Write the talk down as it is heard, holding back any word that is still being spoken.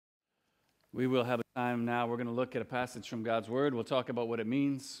We will have a time now. We're going to look at a passage from God's Word. We'll talk about what it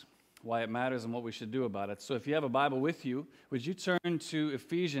means, why it matters, and what we should do about it. So if you have a Bible with you, would you turn to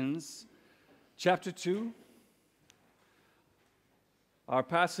Ephesians chapter 2? Our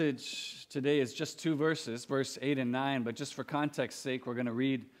passage today is just two verses, verse 8 and 9, but just for context's sake, we're going to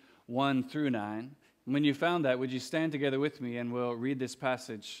read 1 through 9. When you found that, would you stand together with me and we'll read this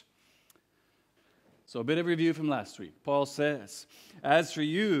passage. So a bit of review from last week. Paul says, "As for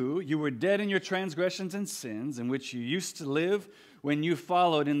you, you were dead in your transgressions and sins, in which you used to live when you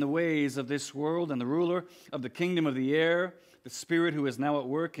followed in the ways of this world and the ruler of the kingdom of the air, the spirit who is now at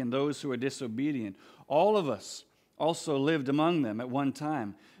work in those who are disobedient. All of us also lived among them at one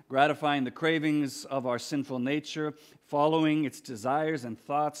time, gratifying the cravings of our sinful nature, following its desires and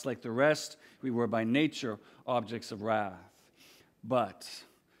thoughts like the rest. We were by nature objects of wrath.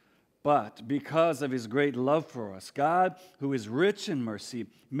 But because of his great love for us, God, who is rich in mercy,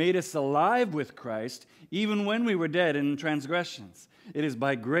 made us alive with Christ, even when we were dead in transgressions. It is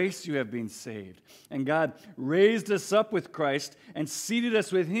by grace you have been saved. And God raised us up with Christ and seated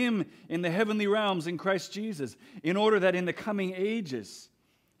us with him in the heavenly realms in Christ Jesus, in order that in the coming ages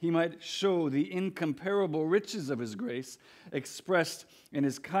he might show the incomparable riches of his grace expressed in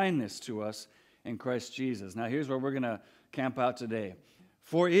his kindness to us in Christ Jesus." Now here's where we're going to camp out today.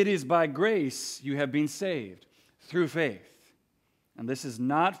 "For it is by grace you have been saved, through faith. And this is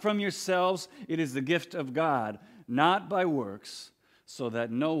not from yourselves, it is the gift of God, not by works, so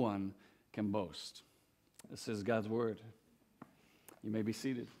that no one can boast." This is God's word. You may be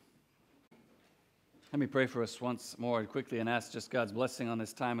seated. Let me pray for us once more quickly and ask just God's blessing on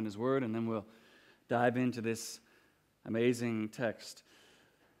this time and his word, and then we'll dive into this amazing text.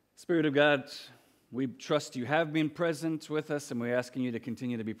 Spirit of God, we trust you have been present with us, and we're asking you to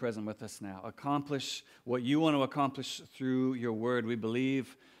continue to be present with us now. Accomplish what you want to accomplish through your word. We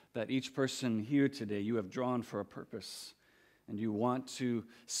believe that each person here today you have drawn for a purpose, and you want to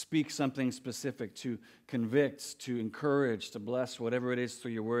speak something specific, to convict, to encourage, to bless, whatever it is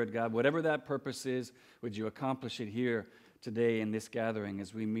through your word, God. Whatever that purpose is, would you accomplish it here today in this gathering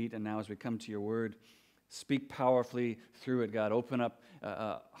as we meet and now as we come to your word. Speak powerfully through it, God. Open up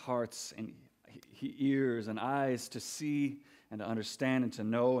hearts and ears and eyes to see and to understand and to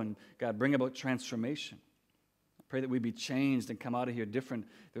know, and God, bring about transformation. I pray that we be changed and come out of here different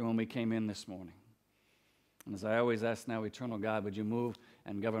than when we came in this morning. And as I always ask now, eternal God, would you move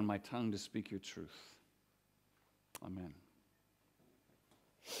and govern my tongue to speak your truth? Amen.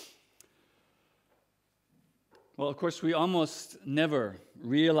 Well, of course, we almost never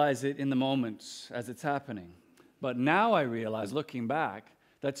realize it in the moment as it's happening. But now I realize, looking back,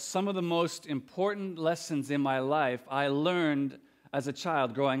 that some of the most important lessons in my life I learned as a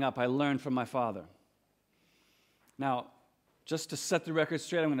child growing up. I learned from my father. Now, just to set the record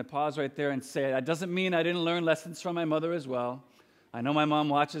straight, I'm going to pause right there and say that doesn't mean I didn't learn lessons from my mother as well. I know my mom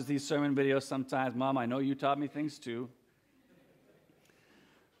watches these sermon videos sometimes. Mom, I know you taught me things too.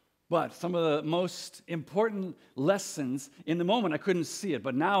 But some of the most important lessons, in the moment I couldn't see it,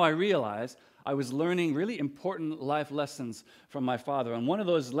 but now I realize I was learning really important life lessons from my father. And one of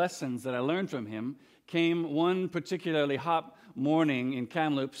those lessons that I learned from him came one particularly hot morning in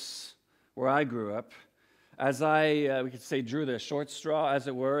Kamloops, where I grew up, as I, we could say, drew the short straw, as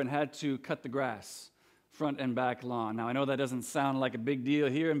it were, and had to cut the grass, front and back lawn. Now, I know that doesn't sound like a big deal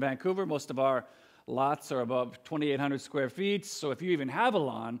here in Vancouver. Most of our lots are above 2,800 square feet, so if you even have a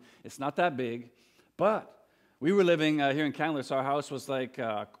lawn, it's not that big. But we were living here in Kamloops. Our house was like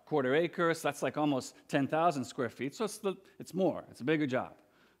a quarter acre, so that's like almost 10,000 square feet. So it's more. It's a bigger job.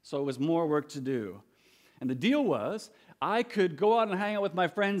 So it was more work to do. And the deal was I could go out and hang out with my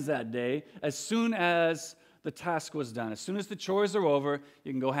friends that day as soon as the task was done. As soon as the chores are over,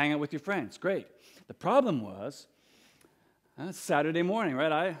 you can go hang out with your friends. Great. The problem was it's Saturday morning,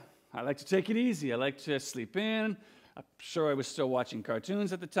 right? I like to take it easy. I like to sleep in. I'm sure I was still watching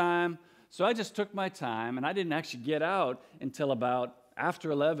cartoons at the time. So I just took my time, and I didn't actually get out until about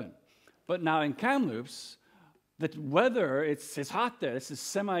after 11. But now in Kamloops, the weather, it's hot there. This is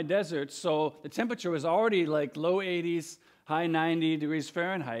semi-desert, so the temperature was already like low 80s, high 90 degrees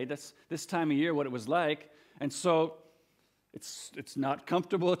Fahrenheit. That's this time of year what it was like. And so it's not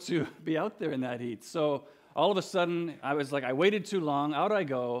comfortable to be out there in that heat. So all of a sudden, I was like, I waited too long. Out I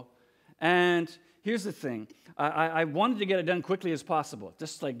go. And here's the thing. I wanted to get it done quickly as possible.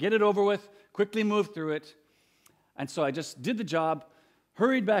 Just like get it over with, quickly move through it. And so I just did the job,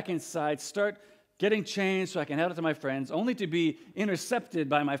 hurried back inside, start getting changed so I can head out to my friends, only to be intercepted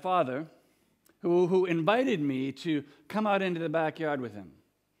by my father, who invited me to come out into the backyard with him.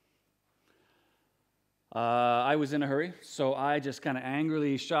 I was in a hurry, so I just kind of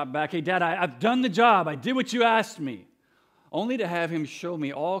angrily shot back, "Hey, Dad, I've done the job. I did what you asked me." Only to have him show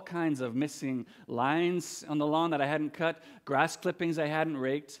me all kinds of missing lines on the lawn that I hadn't cut, grass clippings I hadn't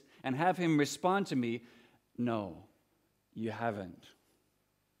raked, and have him respond to me, "No, you haven't.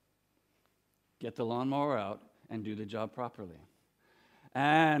 Get the lawnmower out and do the job properly."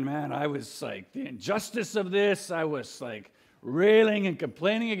 And man, I was like, the injustice of this, I was like railing and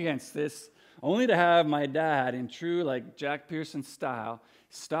complaining against this, only to have my dad, in true like Jack Pearson style,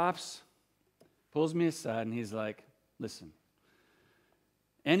 stops, pulls me aside, and he's like, "Listen,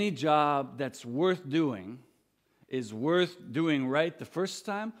 any job that's worth doing is worth doing right the first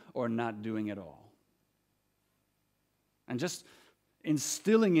time or not doing at all." And just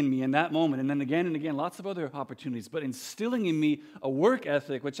instilling in me in that moment, and then again and again, lots of other opportunities, but instilling in me a work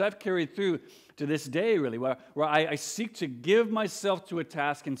ethic, which I've carried through to this day, really, where I seek to give myself to a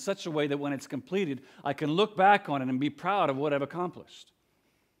task in such a way that when it's completed, I can look back on it and be proud of what I've accomplished.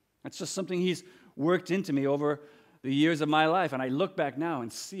 That's just something he's worked into me over the years of my life, and I look back now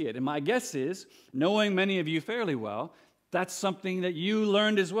and see it. And my guess is, knowing many of you fairly well, that's something that you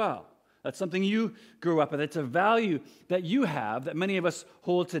learned as well. That's something you grew up with. It's a value that you have that many of us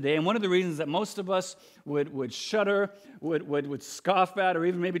hold today. And one of the reasons that most of us would shudder, would scoff at, or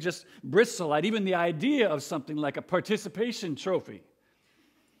even maybe just bristle at even the idea of something like a participation trophy.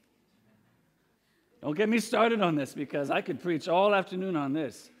 Don't get me started on this, because I could preach all afternoon on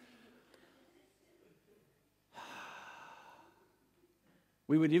this.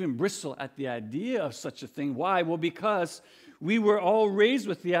 We would even bristle at the idea of such a thing. Why? Well, because we were all raised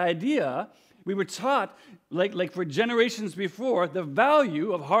with the idea, we were taught, like for generations before, the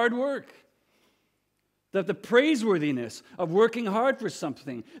value of hard work. That the praiseworthiness of working hard for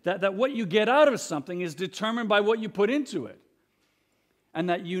something. That what you get out of something is determined by what you put into it. And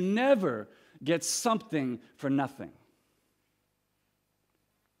that you never get something for nothing.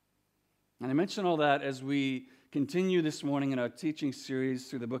 And I mention all that as we continue this morning in our teaching series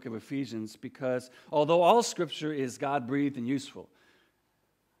through the book of Ephesians, because although all Scripture is God-breathed and useful,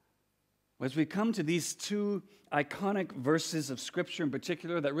 as we come to these two iconic verses of Scripture in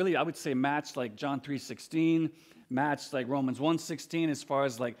particular that really, I would say, match like John 3:16, match like Romans 1:16 as far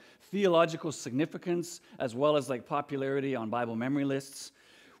as like theological significance as well as like popularity on Bible memory lists,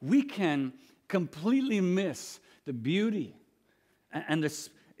 we can completely miss the beauty and the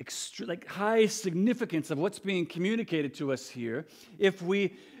high significance of what's being communicated to us here if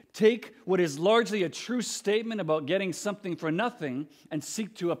we take what is largely a true statement about getting something for nothing and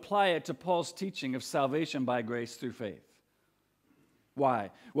seek to apply it to Paul's teaching of salvation by grace through faith.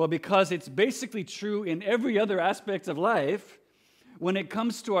 Why? Well, because it's basically true in every other aspect of life. When it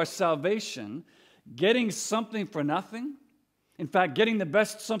comes to our salvation, getting something for nothing, in fact, getting the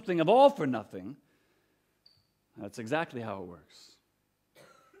best something of all for nothing, that's exactly how it works.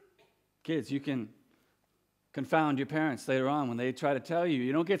 Kids, you can confound your parents later on when they try to tell you,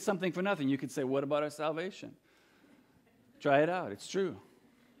 you don't get something for nothing. You can say, "What about our salvation?" Try it out. It's true.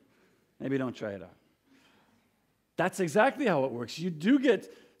 Maybe don't try it out. That's exactly how it works. You do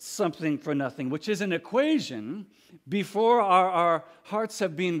get something for nothing, which is an equation before our hearts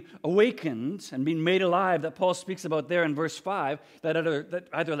have been awakened and been made alive that Paul speaks about there in verse 5, that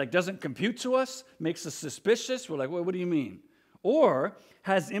either like doesn't compute to us, makes us suspicious. We're like, well, what do you mean? Or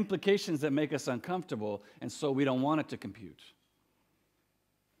has implications that make us uncomfortable, and so we don't want it to compute.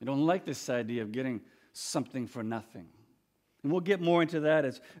 We don't like this idea of getting something for nothing. And we'll get more into that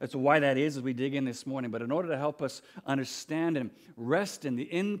as to why that is as we dig in this morning. But in order to help us understand and rest in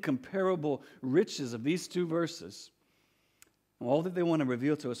the incomparable riches of these two verses, all that they want to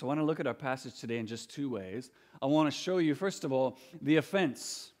reveal to us, I want to look at our passage today in just two ways. I want to show you, first of all, the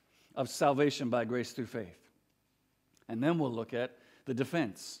offense of salvation by grace through faith. And then we'll look at the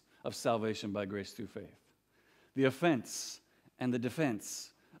defense of salvation by grace through faith. The offense and the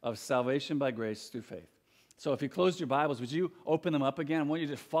defense of salvation by grace through faith. So if you closed your Bibles, would you open them up again? I want you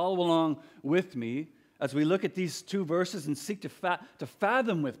to follow along with me as we look at these two verses and seek to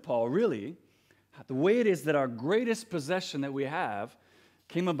fathom with Paul, really, the way it is that our greatest possession that we have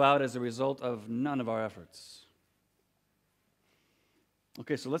came about as a result of none of our efforts.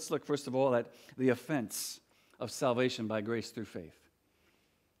 Okay, so let's look first of all at the offense of salvation by grace through faith.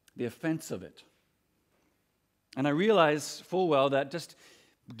 The offense of it. And I realize full well that just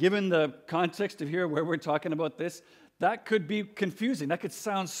given the context of here where we're talking about this, that could be confusing. That could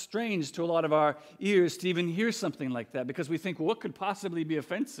sound strange to a lot of our ears to even hear something like that, because we think, well, what could possibly be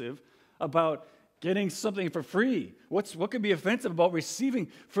offensive about getting something for free? What could be offensive about receiving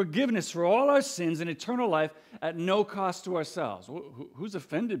forgiveness for all our sins and eternal life at no cost to ourselves? Who's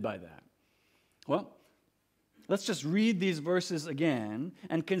offended by that? Well, Let's just read these verses again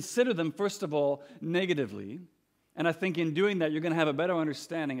and consider them, first of all, negatively. And I think in doing that, you're going to have a better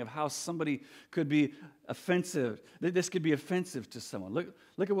understanding of how somebody could be offensive. This could be offensive to someone.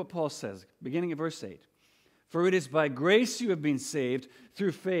 Look at what Paul says, beginning at verse 8. For it is by grace you have been saved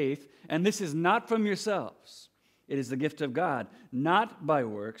through faith, and this is not from yourselves. It is the gift of God, not by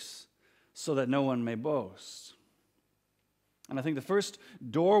works, so that no one may boast. And I think the first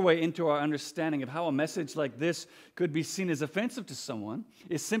doorway into our understanding of how a message like this could be seen as offensive to someone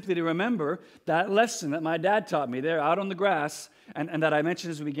is simply to remember that lesson that my dad taught me there out on the grass, and that I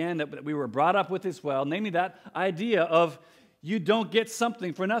mentioned as we began, that we were brought up with as well, namely that idea of you don't get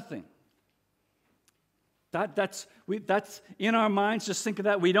something for nothing. That's in our minds. Just think of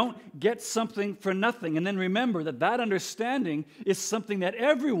that. We don't get something for nothing. And then remember that understanding is something that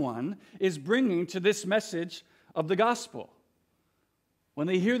everyone is bringing to this message of the gospel. When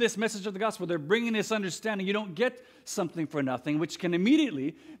they hear this message of the gospel, they're bringing this understanding. You don't get something for nothing, which can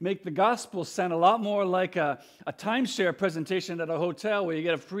immediately make the gospel sound a lot more like a timeshare presentation at a hotel where you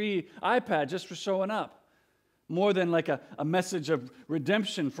get a free iPad just for showing up, more than like a message of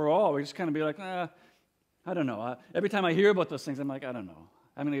redemption for all. We just kind of be like, I don't know. Every time I hear about those things, I'm like, I don't know.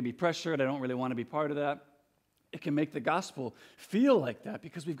 I'm going to be pressured. I don't really want to be part of that. It can make the gospel feel like that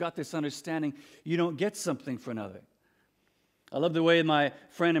because we've got this understanding you don't get something for nothing. I love the way my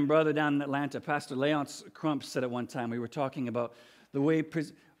friend and brother down in Atlanta, Pastor Leonce Crump, said at one time. We were talking about the way,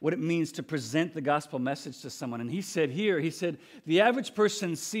 what it means to present the gospel message to someone. And he said, the average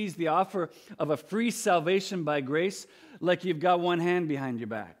person sees the offer of a free salvation by grace like you've got one hand behind your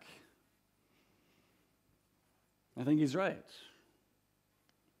back. I think he's right.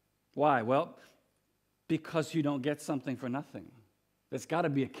 Why? Well, because you don't get something for nothing. There's got to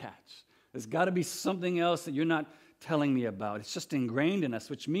be a catch. There's got to be something else that you're not telling me about. It's just ingrained in us,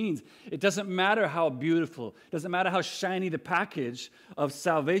 which means it doesn't matter how beautiful, it doesn't matter how shiny the package of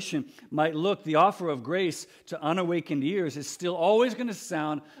salvation might look. The offer of grace to unawakened ears is still always going to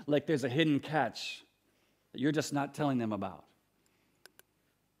sound like there's a hidden catch that you're just not telling them about.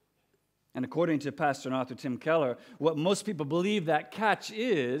 And according to pastor and author Tim Keller, what most people believe that catch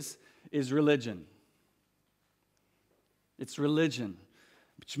is religion. It's religion.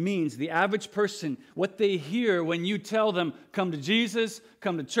 Which means the average person, what they hear when you tell them, come to Jesus,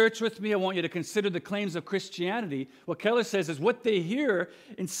 come to church with me, I want you to consider the claims of Christianity, what Keller says is what they hear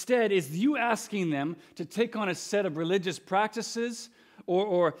instead is you asking them to take on a set of religious practices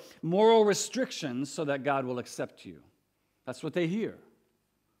or moral restrictions so that God will accept you. That's what they hear.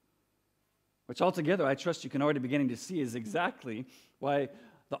 Which altogether, I trust you can already beginning to see is exactly why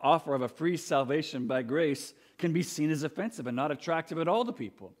the offer of a free salvation by grace can be seen as offensive and not attractive at all to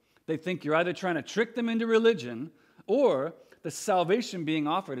people. They think you're either trying to trick them into religion or the salvation being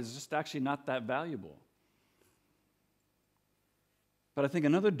offered is just actually not that valuable. But I think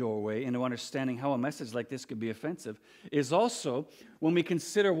another doorway into understanding how a message like this could be offensive is also when we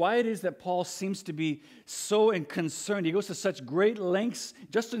consider why it is that Paul seems to be so concerned. He goes to such great lengths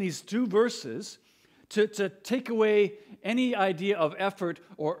just in these two verses to take away any idea of effort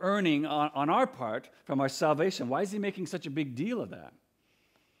or earning on our part from our salvation. Why is he making such a big deal of that?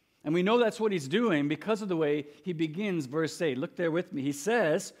 And we know that's what he's doing because of the way he begins verse 8. Look there with me. He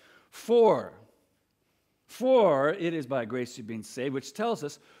says, For it is by grace you've been saved, which tells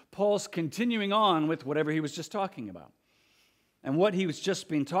us Paul's continuing on with whatever he was just talking about. And what he was just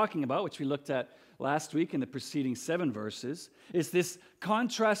been talking about, which we looked at last week in the preceding 7 verses, is this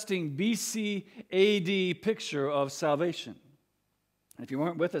contrasting BC AD picture of salvation. And if you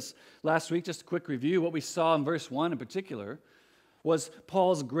weren't with us last week, just a quick review. What we saw in verse 1 in particular was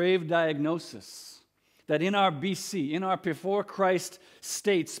Paul's grave diagnosis that in our BC, in our before Christ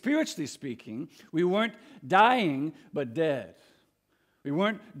state, spiritually speaking, we weren't dying but dead. We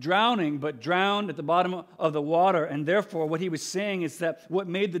weren't drowning, but drowned at the bottom of the water. And therefore, what he was saying is that what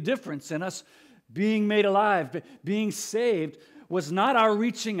made the difference in us being made alive, being saved, was not our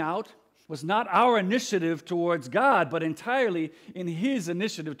reaching out, was not our initiative towards God, but entirely in his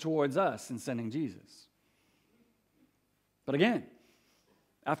initiative towards us in sending Jesus. But again,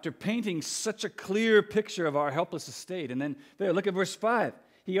 after painting such a clear picture of our helpless estate, and then there, look at verse 5.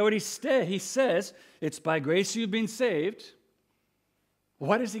 He says, it's by grace you've been saved.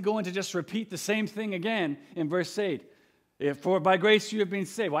 Why does he go into just repeat the same thing again in verse 8? For by grace you have been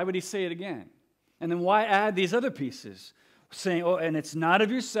saved. Why would he say it again? And then why add these other pieces? Saying, and it's not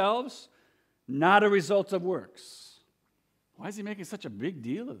of yourselves, not a result of works. Why is he making such a big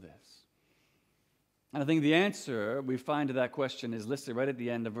deal of this? And I think the answer we find to that question is listed right at the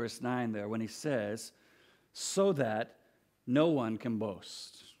end of verse 9 there when he says, so that no one can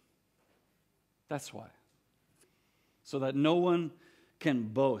boast. That's why. so that no one can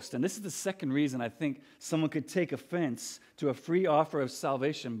boast. And this is the second reason I think someone could take offense to a free offer of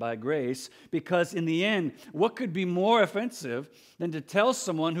salvation by grace, because in the end, what could be more offensive than to tell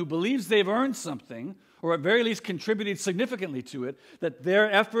someone who believes they've earned something, or at very least contributed significantly to it, that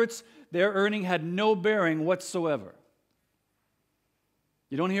their efforts, their earning had no bearing whatsoever?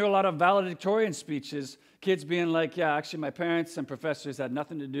 You don't hear a lot of valedictorian speeches, kids being like, yeah, actually my parents and professors had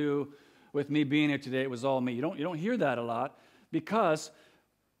nothing to do with me being here today. It was all me. You don't hear that a lot, because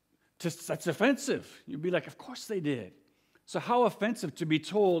that's offensive. You'd be like, of course they did. So how offensive to be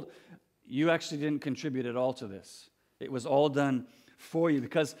told you actually didn't contribute at all to this. It was all done for you.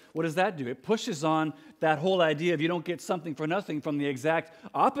 Because what does that do? It pushes on that whole idea of you don't get something for nothing from the exact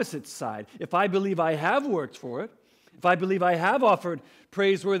opposite side. If I believe I have worked for it, if I believe I have offered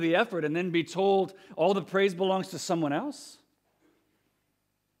praiseworthy effort and then be told all the praise belongs to someone else,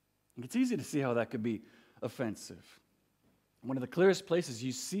 it's easy to see how that could be offensive. One of the clearest places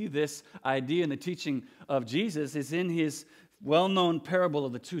you see this idea in the teaching of Jesus is in his well-known parable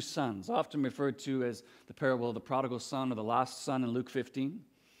of the two sons, often referred to as the parable of the prodigal son or the lost son in Luke 15.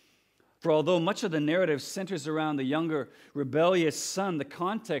 For although much of the narrative centers around the younger rebellious son, the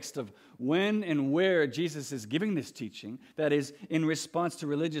context of when and where Jesus is giving this teaching, that is, in response to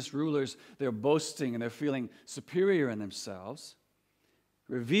religious rulers, they're boasting and they're feeling superior in themselves,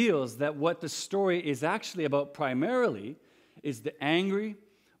 reveals that what the story is actually about primarily is the angry,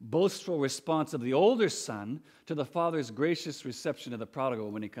 boastful response of the older son to the father's gracious reception of the prodigal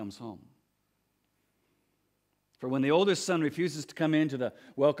when he comes home. For when the older son refuses to come into the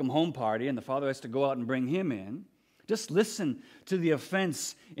welcome home party and the father has to go out and bring him in, just listen to the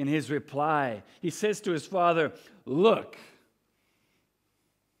offense in his reply. He says to his father, "Look,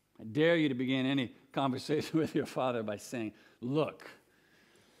 I dare you to begin any conversation with your father by saying, 'Look.'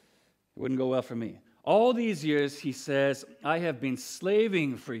 It wouldn't go well for me. All these years," he says, "I have been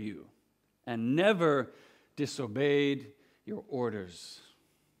slaving for you and never disobeyed your orders.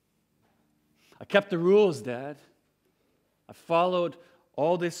 I kept the rules, Dad. I followed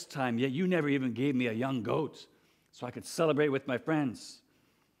all this time, yet you never even gave me a young goat so I could celebrate with my friends.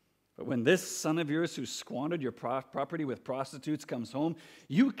 But when this son of yours who squandered your property with prostitutes comes home,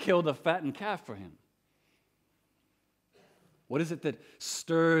 you kill the fattened calf for him." What is it that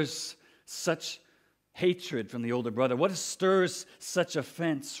stirs such hatred from the older brother? What stirs such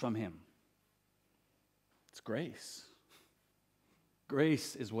offense from him? It's grace.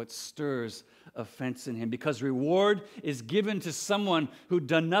 Grace is what stirs offense in him, because reward is given to someone who'd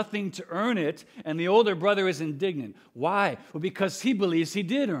done nothing to earn it, and the older brother is indignant. Why? Well, because he believes he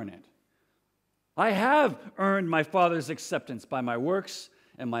did earn it. I have earned my father's acceptance by my works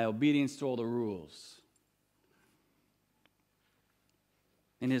and my obedience to all the rules.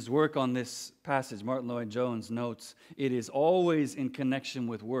 In his work on this passage, Martin Lloyd-Jones notes, it is always in connection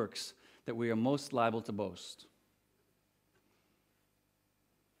with works that we are most liable to boast.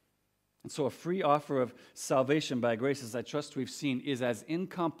 And so a free offer of salvation by grace, as I trust we've seen, is as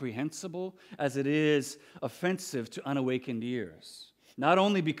incomprehensible as it is offensive to unawakened ears. Not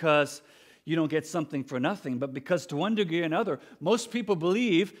only because you don't get something for nothing, but because to one degree or another, most people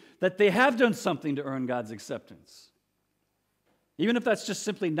believe that they have done something to earn God's acceptance. Even if that's just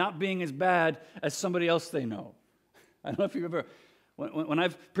simply not being as bad as somebody else they know. I don't know if you've ever, when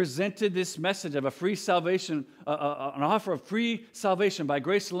I've presented this message of a free salvation, an offer of free salvation by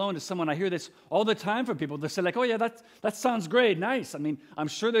grace alone to someone, I hear this all the time from people. They say like, "Oh yeah, that sounds great, nice. I mean, I'm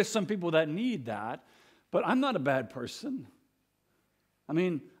sure there's some people that need that, but I'm not a bad person. I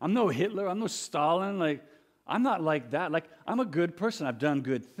mean, I'm no Hitler, I'm no Stalin, like, I'm not like that. Like, I'm a good person. I've done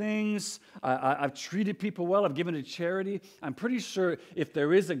good things. I've treated people well. I've given to charity. I'm pretty sure if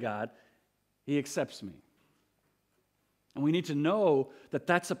there is a God, he accepts me." And we need to know that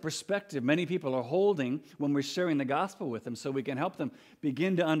that's a perspective many people are holding when we're sharing the gospel with them, so we can help them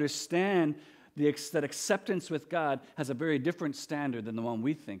begin to understand that acceptance with God has a very different standard than the one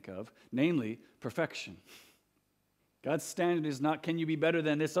we think of, namely perfection. God's standard is not, can you be better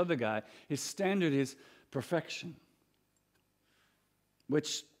than this other guy? His standard is perfection.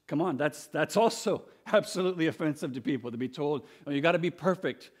 Which, come on, that's also absolutely offensive to people, to be told, "Oh, you got to be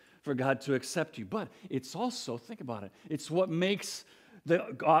perfect for God to accept you." But it's also, think about it, it's what makes the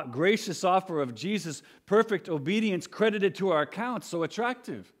gracious offer of Jesus' perfect obedience credited to our account so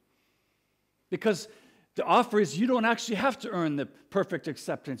attractive. Because the offer is you don't actually have to earn the perfect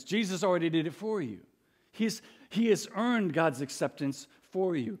acceptance. Jesus already did it for you. He has earned God's acceptance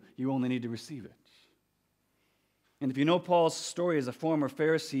for you. You only need to receive it. And if you know Paul's story as a former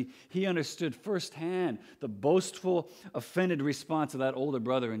Pharisee, he understood firsthand the boastful, offended response of that older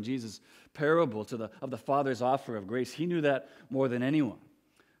brother in Jesus' parable of the Father's offer of grace. He knew that more than anyone.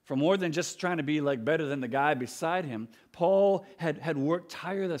 For more than just trying to be like better than the guy beside him, Paul had worked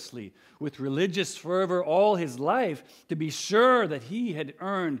tirelessly with religious fervor all his life to be sure that he had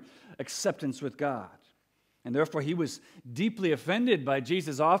earned acceptance with God. And therefore he was deeply offended by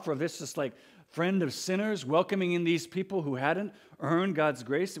Jesus' offer of this just like friend of sinners, welcoming in these people who hadn't earned God's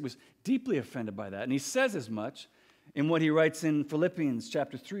grace. It was deeply offended by that. And he says as much in what he writes in Philippians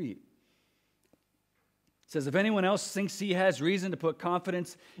chapter 3. It says, if anyone else thinks he has reason to put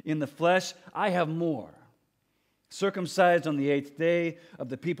confidence in the flesh, I have more. Circumcised on the 8th day, of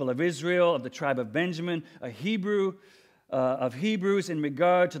the people of Israel, of the tribe of Benjamin, a Hebrew of Hebrews in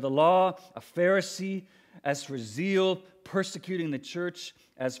regard to the law, a Pharisee, as for zeal, persecuting the church,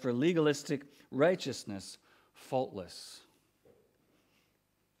 as for legalistic righteousness, faultless.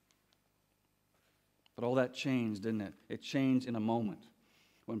 But all that changed, didn't it? It changed in a moment.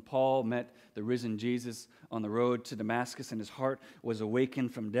 When Paul met the risen Jesus on the road to Damascus and his heart was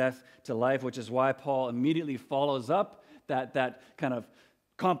awakened from death to life, which is why Paul immediately follows up that kind of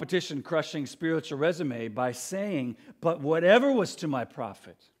competition-crushing spiritual resume by saying, but whatever was to my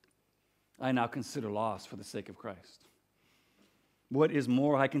profit, I now consider loss for the sake of Christ. What is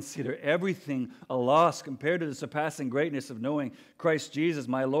more, I consider everything a loss compared to the surpassing greatness of knowing Christ Jesus,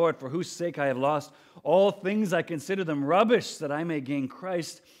 my Lord, for whose sake I have lost all things. I consider them rubbish, that I may gain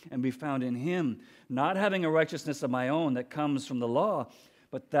Christ and be found in him, not having a righteousness of my own that comes from the law,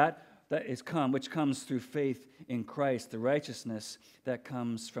 but which comes through faith in Christ, the righteousness that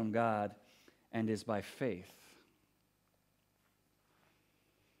comes from God and is by faith.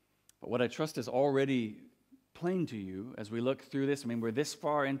 But what I trust is already plain to you as we look through this. I mean, we're this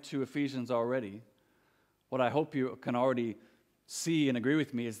far into Ephesians already. What I hope you can already see and agree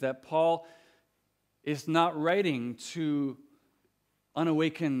with me is that Paul is not writing to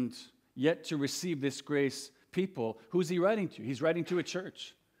unawakened, yet to receive this grace people. Who's he writing to? He's writing to a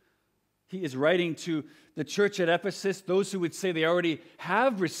church. He is writing to the church at Ephesus, those who would say they already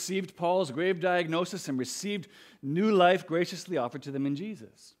have received Paul's grave diagnosis and received new life graciously offered to them in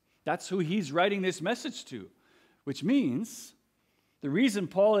Jesus. That's who he's writing this message to. Which means the reason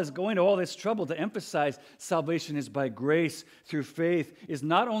Paul is going to all this trouble to emphasize salvation is by grace through faith is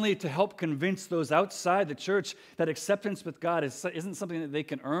not only to help convince those outside the church that acceptance with God isn't something that they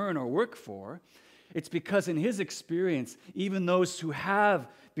can earn or work for. It's because in his experience, even those who have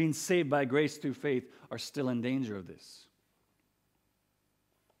been saved by grace through faith are still in danger of this.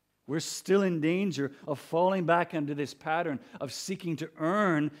 We're still in danger of falling back into this pattern of seeking to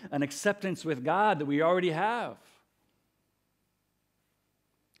earn an acceptance with God that we already have.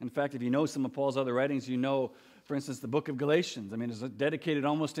 In fact, if you know some of Paul's other writings, you know, for instance, the book of Galatians. I mean, it's dedicated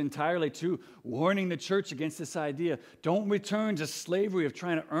almost entirely to warning the church against this idea. Don't return to slavery of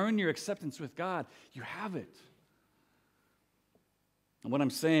trying to earn your acceptance with God. You have it. And what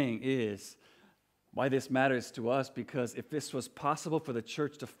I'm saying is, why this matters to us, because if this was possible for the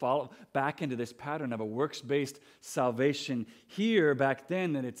church to fall back into this pattern of a works-based salvation here back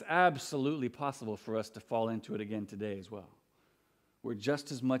then it's absolutely possible for us to fall into it again today as well. We're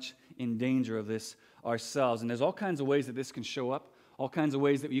just as much in danger of this ourselves. And there's all kinds of ways that this can show up, all kinds of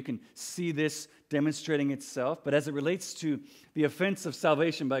ways that you can see this demonstrating itself. But as it relates to the offense of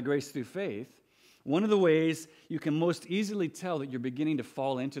salvation by grace through faith, one of the ways you can most easily tell that you're beginning to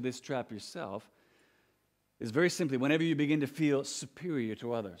fall into this trap yourself is very simply whenever you begin to feel superior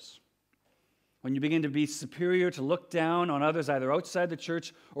to others. When you begin to be superior, to look down on others either outside the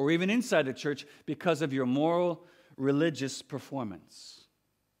church or even inside the church because of your moral, religious performance.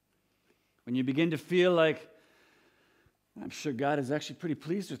 When you begin to feel like, I'm sure God is actually pretty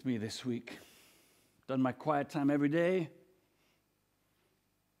pleased with me this week. Done my quiet time every day.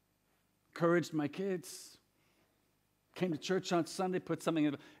 Encouraged my kids. Came to church on Sunday, put something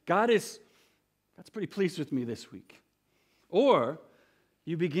in. God's pretty pleased with me this week. Or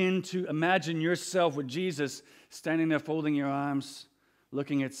you begin to imagine yourself with Jesus standing there folding your arms,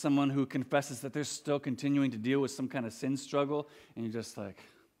 looking at someone who confesses that they're still continuing to deal with some kind of sin struggle, and you're just like,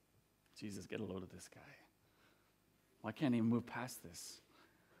 Jesus, get a load of this guy. Well, I can't even move past this.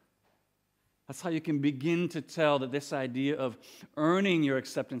 That's how you can begin to tell that this idea of earning your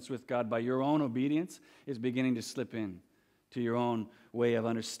acceptance with God by your own obedience is beginning to slip in to your own way of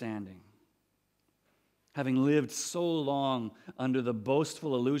understanding. having lived so long under the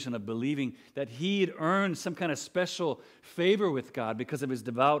boastful illusion of believing that he'd earned some kind of special favor with God because of his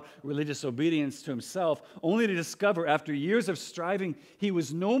devout religious obedience to himself, only to discover after years of striving he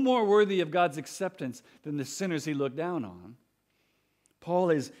was no more worthy of God's acceptance than the sinners he looked down on.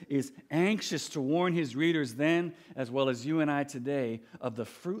 Paul is anxious to warn his readers then, as well as you and I today, of the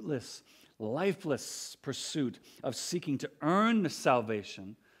fruitless, lifeless pursuit of seeking to earn the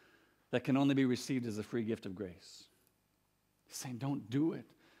salvation that can only be received as a free gift of grace. He's saying, don't do it.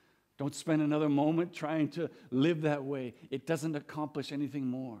 Don't spend another moment trying to live that way. It doesn't accomplish anything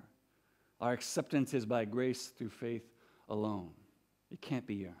more. Our acceptance is by grace through faith alone. It can't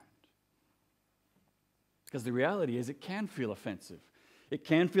be earned. Because the reality is it can feel offensive. It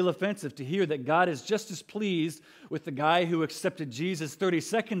can feel offensive to hear that God is just as pleased with the guy who accepted Jesus 30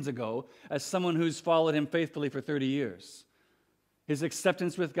 seconds ago as someone who's followed him faithfully for 30 years. His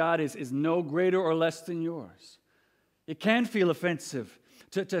acceptance with God is no greater or less than yours. It can feel offensive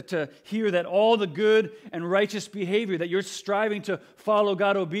to hear that all the good and righteous behavior that you're striving to follow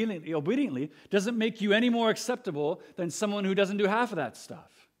God obediently doesn't make you any more acceptable than someone who doesn't do half of that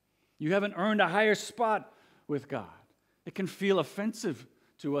stuff. You haven't earned a higher spot with God. It can feel offensive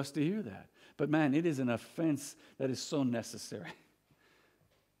to us to hear that. But man, it is an offense that is so necessary.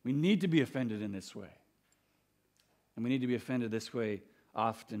 We need to be offended in this way. And we need to be offended this way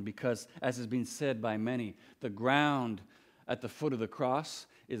often because, as has been said by many, the ground at the foot of the cross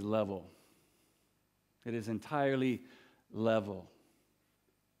is level. It is entirely level.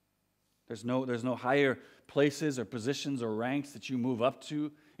 There's no higher places or positions or ranks that you move up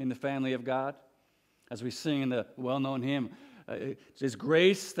to in the family of God. As we sing in the well-known hymn, it's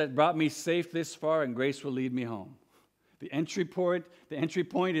grace that brought me safe this far, and grace will lead me home. The entry point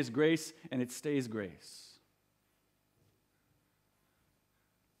is grace, and it stays grace.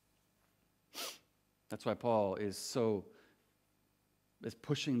 That's why Paul is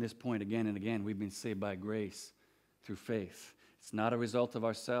pushing this point again and again. We've been saved by grace through faith. It's not a result of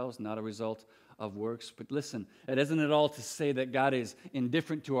ourselves, not a result of works. But listen, it isn't at all to say that God is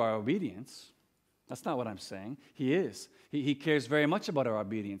indifferent to our obedience. That's not what I'm saying. He is. He cares very much about our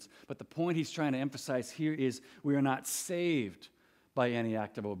obedience. But the point he's trying to emphasize here is we are not saved by any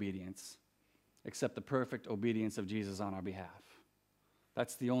act of obedience except the perfect obedience of Jesus on our behalf.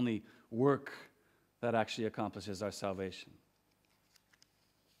 That's the only work that actually accomplishes our salvation.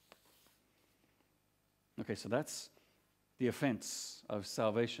 Okay, so that's the offense of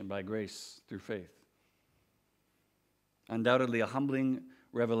salvation by grace through faith. Undoubtedly a humbling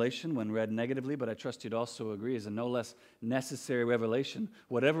revelation when read negatively, but I trust you'd also agree is a no less necessary revelation,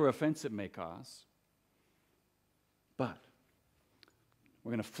 whatever offense it may cause. But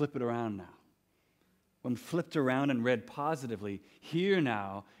we're going to flip it around now. When flipped around and read positively, here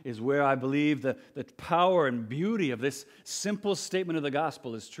now is where I believe the power and beauty of this simple statement of the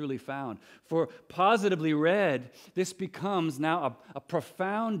gospel is truly found. For positively read, this becomes now a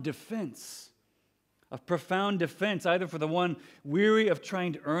profound defense. A profound defense either for the one weary of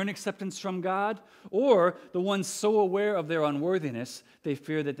trying to earn acceptance from God or the one so aware of their unworthiness they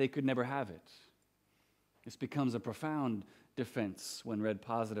fear that they could never have it. This becomes a profound defense when read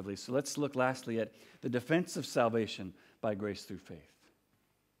positively. So let's look lastly at the defense of salvation by grace through faith.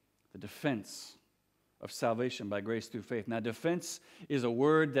 The defense of salvation by grace through faith. Now, defense is a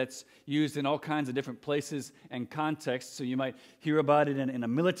word that's used in all kinds of different places and contexts. So you might hear about it in a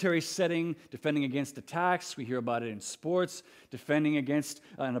military setting, defending against attacks. We hear about it in sports, defending against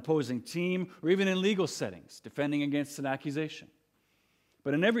an opposing team, or even in legal settings, defending against an accusation.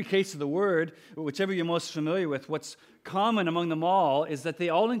 But in every case of the word, whichever you're most familiar with, what's common among them all is that they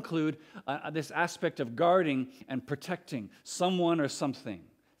all include this aspect of guarding and protecting someone or something.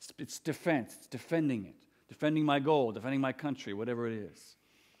 It's defense, it's defending it, defending my goal, defending my country, whatever it is.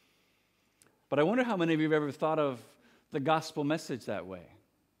 But I wonder how many of you have ever thought of the gospel message that way,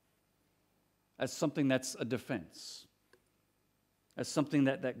 as something that's a defense, as something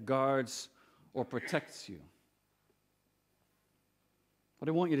that guards or protects you. What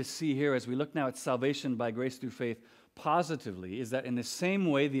I want you to see here as we look now at salvation by grace through faith positively is that in the same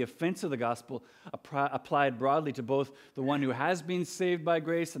way the offense of the gospel applied broadly to both the one who has been saved by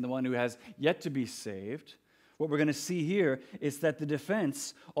grace and the one who has yet to be saved, what we're going to see here is that the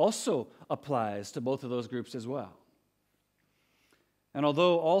defense also applies to both of those groups as well. And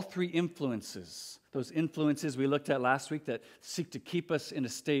although all three influences, those influences we looked at last week that seek to keep us in a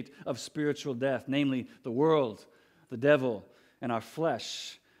state of spiritual death, namely the world, the devil, and our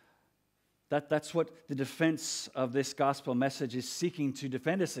flesh, that's what the defense of this gospel message is seeking to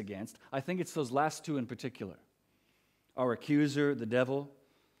defend us against. I think it's those last two in particular. Our accuser, the devil,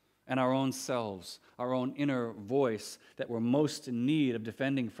 and our own selves, our own inner voice that we're most in need of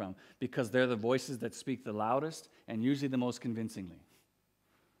defending from, because they're the voices that speak the loudest and usually the most convincingly.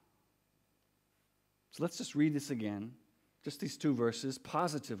 So let's just read this again, just these 2 verses,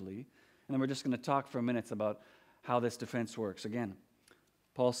 positively, and then we're just going to talk for a minute about how this defense works. Again,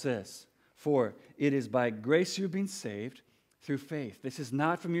 Paul says, "For it is by grace you've been saved through faith. This is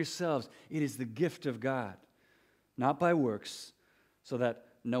not from yourselves. It is the gift of God, not by works, so that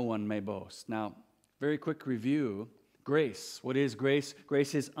no one may boast." Now, very quick review. Grace. What is grace?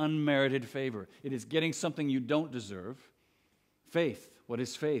 Grace is unmerited favor. It is getting something you don't deserve. Faith. What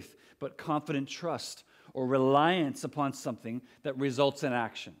is faith? But confident trust or reliance upon something that results in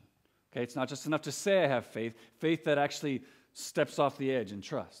action. Okay, it's not just enough to say I have faith. Faith that actually steps off the edge and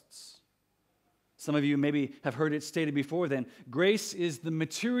trusts. Some of you maybe have heard it stated before then. Grace is the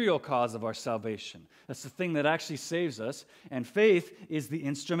material cause of our salvation. That's the thing that actually saves us. And faith is the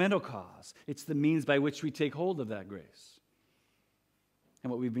instrumental cause. It's the means by which we take hold of that grace. And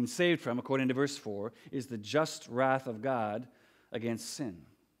what we've been saved from, according to verse 4, is the just wrath of God against sin.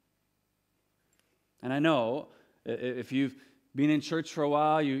 And I know, if you've been in church for a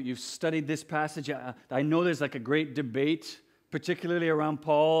while, you've studied this passage, I know there's like a great debate, particularly around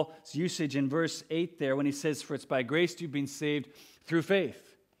Paul's usage in verse 8 there when he says, "For it's by grace you've been saved through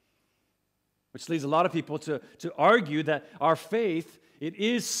faith." Which leads a lot of people to argue that our faith, it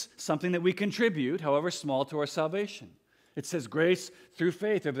is something that we contribute, however small, to our salvation. It says grace through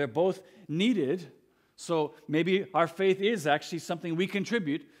faith. They're both needed, so maybe our faith is actually something we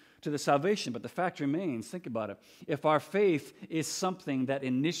contribute to the salvation. But the fact remains, think about it, if our faith is something that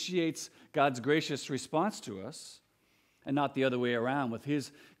initiates God's gracious response to us, and not the other way around, with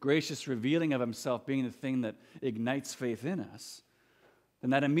his gracious revealing of himself being the thing that ignites faith in us, then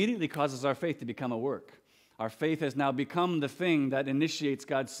that immediately causes our faith to become a work. Our faith has now become the thing that initiates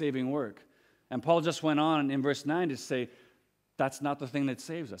God's saving work. And Paul just went on in verse 9 to say, that's not the thing that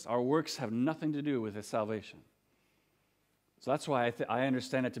saves us. Our works have nothing to do with his salvation. So that's why I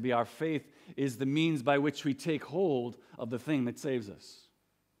understand it to be our faith is the means by which we take hold of the thing that saves us,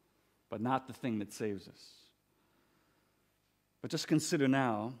 but not the thing that saves us. But just consider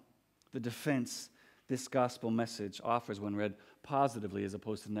now the defense this gospel message offers when read positively as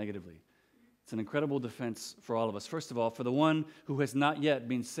opposed to negatively. It's an incredible defense for all of us. First of all, for the one who has not yet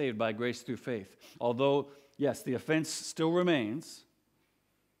been saved by grace through faith. Although, yes, the offense still remains,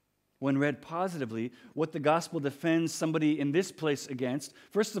 when read positively, what the gospel defends somebody in this place against,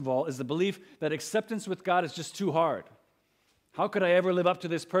 first of all, is the belief that acceptance with God is just too hard. How could I ever live up to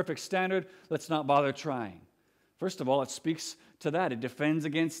this perfect standard? Let's not bother trying. First of all, it speaks to that. It defends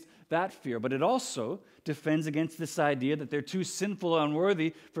against that fear, but it also defends against this idea that they're too sinful and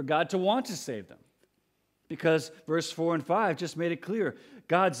unworthy for God to want to save them. Because verse 4 and 5 just made it clear,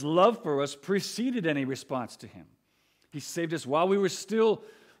 God's love for us preceded any response to him. He saved us while we were still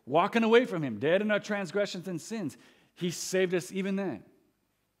walking away from him, dead in our transgressions and sins. He saved us even then.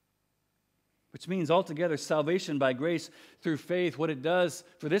 Which means altogether, salvation by grace through faith, what it does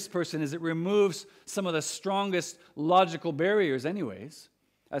for this person is it removes some of the strongest logical barriers anyways,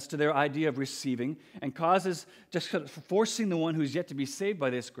 as to their idea of receiving, and causes, just forcing the one who's yet to be saved by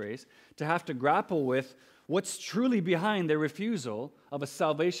this grace to have to grapple with what's truly behind their refusal of a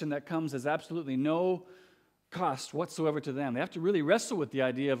salvation that comes as absolutely no cost whatsoever to them. They have to really wrestle with the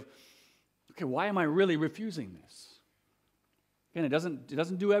idea of, okay, why am I really refusing this? Again, it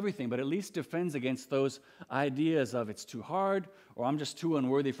doesn't do everything, but at least defends against those ideas of it's too hard or I'm just too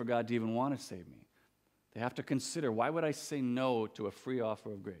unworthy for God to even want to save me. They have to consider, why would I say no to a free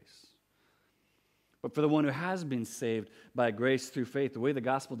offer of grace? But for the one who has been saved by grace through faith, the way the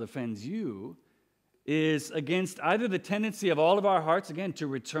gospel defends you is against either the tendency of all of our hearts, again, to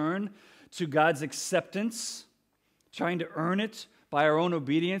return to God's acceptance, trying to earn it by our own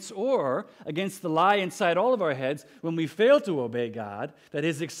obedience, or against the lie inside all of our heads when we fail to obey God, that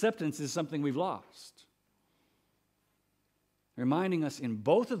his acceptance is something we've lost. Reminding us in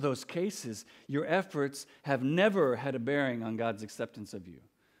both of those cases, your efforts have never had a bearing on God's acceptance of you.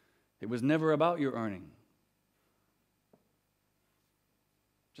 It was never about your earning.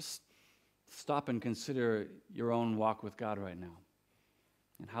 Just stop and consider your own walk with God right now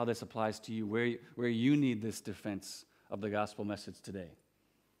and how this applies to you, where you need this defense of the gospel message today.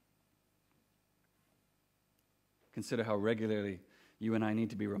 Consider how regularly you and I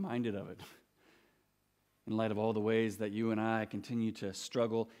need to be reminded of it in light of all the ways that you and I continue to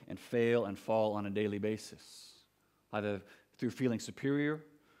struggle and fail and fall on a daily basis, either through feeling superior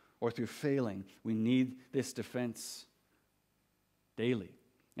or through failing. We need this defense daily.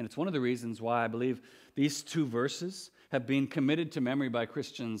 And it's one of the reasons why I believe these 2 verses have been committed to memory by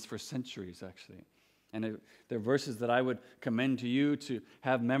Christians for centuries, actually. And they're verses that I would commend to you to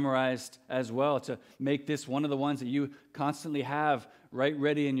have memorized as well, to make this one of the ones that you constantly have right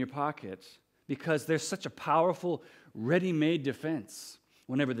ready in your pocket, because there's such a powerful, ready-made defense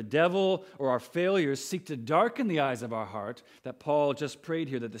whenever the devil or our failures seek to darken the eyes of our heart, that Paul just prayed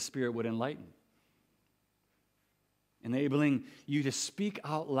here that the Spirit would enlighten, enabling you to speak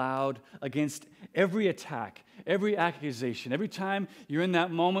out loud against every attack, every accusation. Every time you're in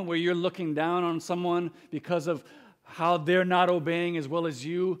that moment where you're looking down on someone because of how they're not obeying as well as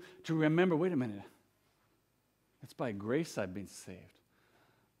you, to remember, wait a minute, it's by grace I've been saved.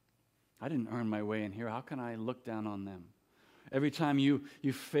 I didn't earn my way in here. How can I look down on them? Every time you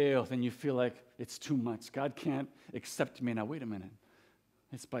fail and you feel like it's too much, God can't accept me. Now, wait a minute.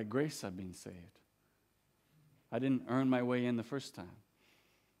 It's by grace I've been saved. I didn't earn my way in the first time.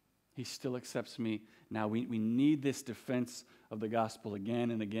 He still accepts me. Now, we need this defense of the gospel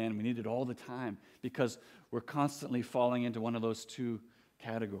again and again. We need it all the time because we're constantly falling into one of those two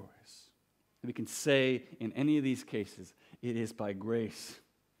categories. We can say in any of these cases, it is by grace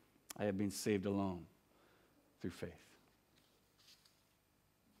I have been saved alone through faith.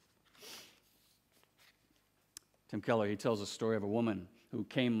 Tim Keller, he tells a story of a woman who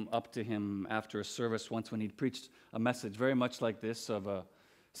came up to him after a service once when he'd preached a message very much like this of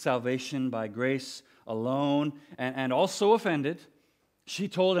salvation by grace alone, and also offended. She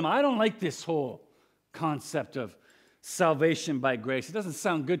told him, I don't like this whole concept of salvation by grace. It doesn't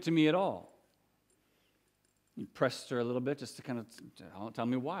sound good to me at all. He pressed her a little bit just to kind of tell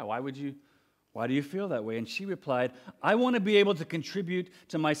me why. Why do you feel that way? And she replied, I want to be able to contribute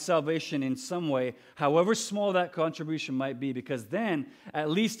to my salvation in some way, however small that contribution might be, because then at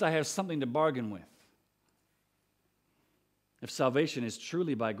least I have something to bargain with. If salvation is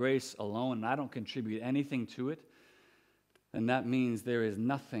truly by grace alone and I don't contribute anything to it, then that means there is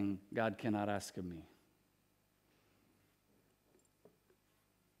nothing God cannot ask of me.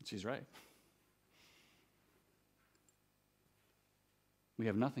 She's right. We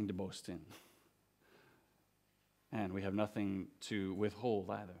have nothing to boast in. And we have nothing to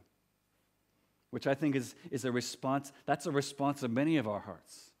withhold either. Which I think is a response. That's a response of many of our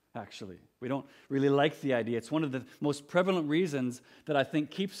hearts, actually. We don't really like the idea. It's one of the most prevalent reasons that I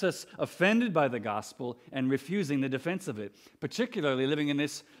think keeps us offended by the gospel and refusing the defense of it, particularly living in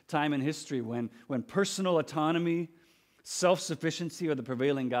this time in history when personal autonomy, self-sufficiency are the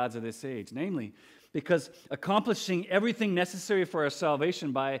prevailing gods of this age. Namely, because accomplishing everything necessary for our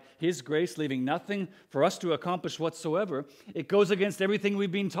salvation by His grace, leaving nothing for us to accomplish whatsoever, it goes against everything we've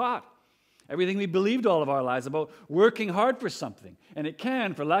been taught, everything we believed all of our lives about working hard for something. And it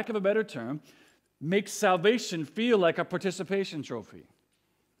can, for lack of a better term, make salvation feel like a participation trophy.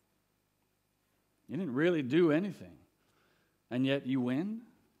 You didn't really do anything, and yet you win.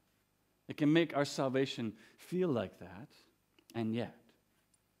 It can make our salvation feel like that, and yet.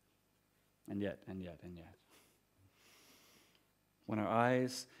 When our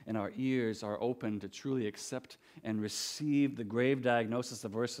eyes and our ears are open to truly accept and receive the grave diagnosis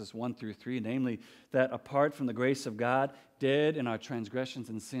of verses 1 through 3, namely that apart from the grace of God, dead in our transgressions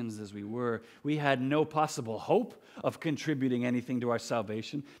and sins as we were, we had no possible hope of contributing anything to our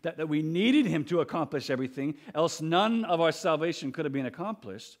salvation, that we needed Him to accomplish everything, else none of our salvation could have been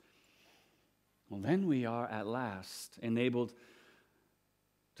accomplished, well, then we are at last enabled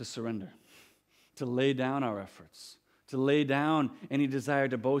to surrender, to lay down our efforts, to lay down any desire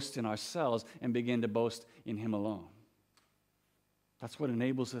to boast in ourselves and begin to boast in Him alone. That's what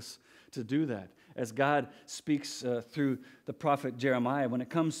enables us to do that. As God speaks through the prophet Jeremiah, when it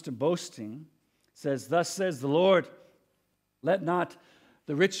comes to boasting, it says, thus says the Lord, let not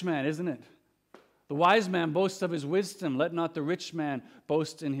the rich man, isn't it? The wise man boasts of his wisdom. Let not the rich man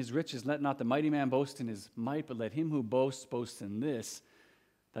boast in his riches. Let not the mighty man boast in his might, but let him who boasts boast in this,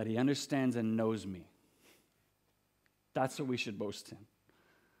 that he understands and knows me. That's what we should boast in.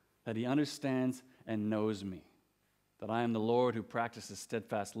 That he understands and knows me. That I am the Lord who practices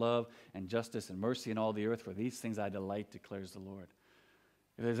steadfast love and justice and mercy in all the earth. For these things I delight, declares the Lord.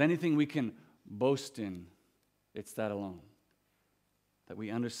 If there's anything we can boast in, it's that alone. That we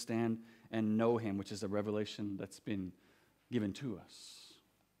understand and know Him, which is a revelation that's been given to us.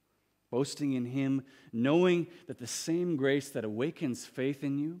 Boasting in Him, knowing that the same grace that awakens faith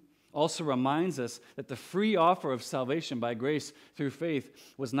in you also reminds us that the free offer of salvation by grace through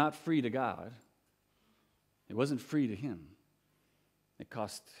faith was not free to God. It wasn't free to Him. It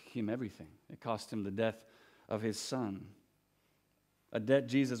cost Him everything. It cost Him the death of His Son. A debt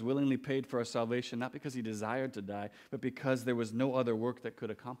Jesus willingly paid for our salvation, not because He desired to die, but because there was no other work that could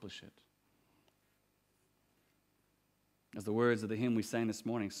accomplish it. As the words of the hymn we sang this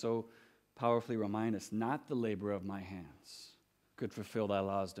morning so powerfully remind us, not the labor of my hands could fulfill thy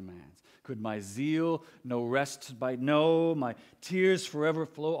law's demands. Could my zeal no respite know, my tears forever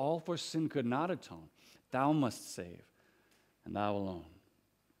flow, all for sin could not atone. Thou must save, and thou alone.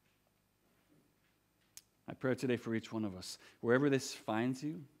 My prayer today for each one of us, wherever this finds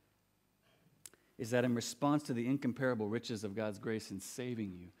you, is that in response to the incomparable riches of God's grace in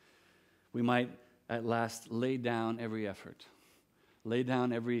saving you, we might at last lay down every effort, lay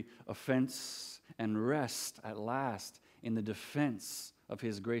down every offense, and rest at last in the defense of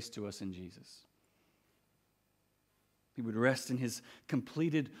his grace to us in Jesus. We would rest in his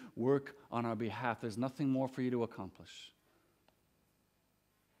completed work on our behalf. There's nothing more for you to accomplish.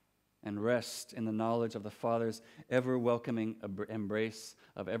 And rest in the knowledge of the Father's ever-welcoming embrace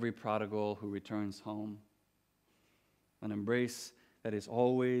of every prodigal who returns home. An embrace that is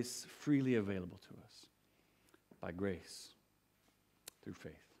always freely available to us by grace through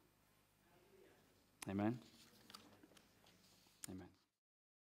faith. Amen? Amen.